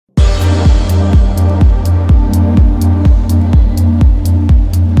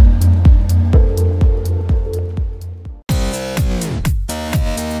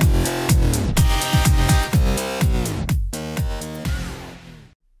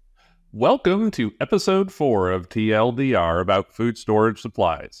Welcome to episode 4 of TLDR about food storage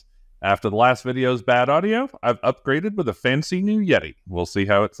supplies. After the last video's bad audio, I've upgraded with a fancy new Yeti. We'll see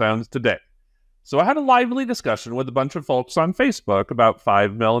how it sounds today. So I had a lively discussion with a bunch of folks on Facebook about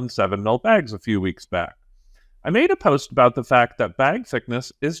 5mm and 7mm bags a few weeks back. I made a post about the fact that bag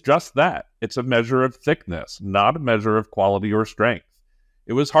thickness is just that. It's a measure of thickness, not a measure of quality or strength.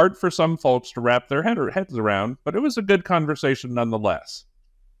 It was hard for some folks to wrap their heads around, but it was a good conversation nonetheless.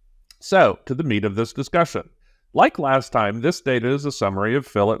 So, to the meat of this discussion. Like last time, this data is a summary of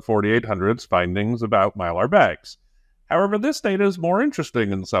Phil at 4800's findings about Mylar bags. However, this data is more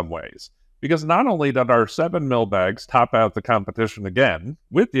interesting in some ways, because not only did our 7mm bags top out the competition again,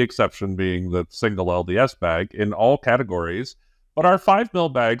 with the exception being the single LDS bag in all categories, but our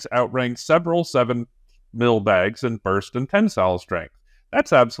 5mm bags outranked several 7mm bags in burst and tensile strength.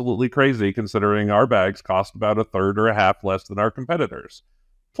 That's absolutely crazy considering our bags cost about a third or a half less than our competitors.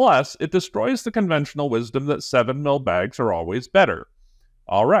 Plus, it destroys the conventional wisdom that 7mm bags are always better.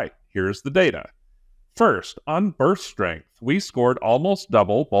 Alright, here's the data. First, on burst strength, we scored almost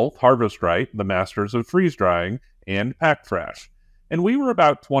double both Harvest Right, the masters of freeze drying, and PackFresh, and we were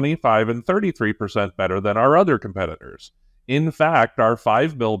about 25 and 33% better than our other competitors. In fact, our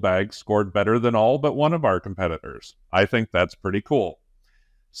 5mm bags scored better than all but one of our competitors. I think that's pretty cool.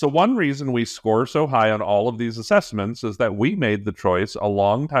 So one reason we score so high on all of these assessments is that we made the choice a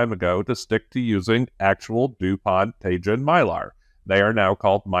long time ago to stick to using actual DuPont Teijin Mylar. They are now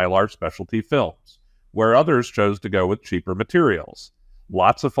called Mylar Specialty Films, where others chose to go with cheaper materials.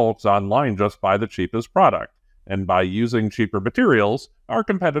 Lots of folks online just buy the cheapest product, and by using cheaper materials, our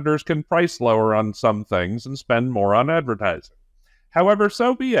competitors can price lower on some things and spend more on advertising. However,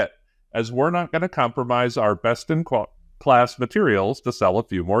 so be it, as we're not going to compromise our best-in-class materials to sell a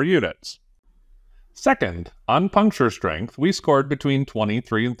few more units. Second, on puncture strength, we scored between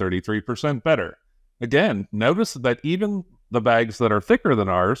 23 and 33% better. Again, notice that even the bags that are thicker than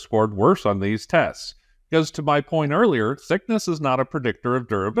ours scored worse on these tests, because to my point earlier, thickness is not a predictor of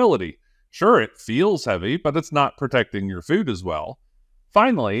durability. Sure, it feels heavy, but it's not protecting your food as well.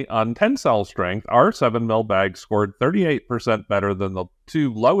 Finally, on tensile strength, our 7mm bag scored 38% better than the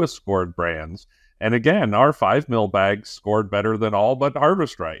two lowest scored brands, and again, our 5mm bags scored better than all but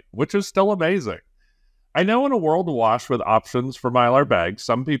Harvest Right, which is still amazing. I know in a world awash with options for Mylar bags,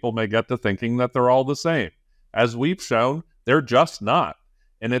 some people may get to thinking that they're all the same. As we've shown, they're just not.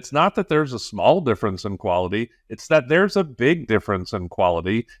 And it's not that there's a small difference in quality, it's that there's a big difference in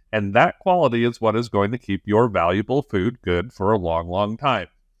quality, and that quality is what is going to keep your valuable food good for a long, long time.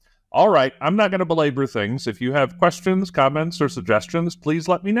 Alright, I'm not going to belabor things. If you have questions, comments, or suggestions, please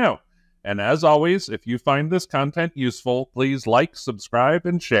let me know. And as always, if you find this content useful, please like, subscribe,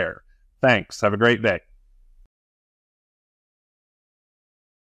 and share. Thanks. Have a great day.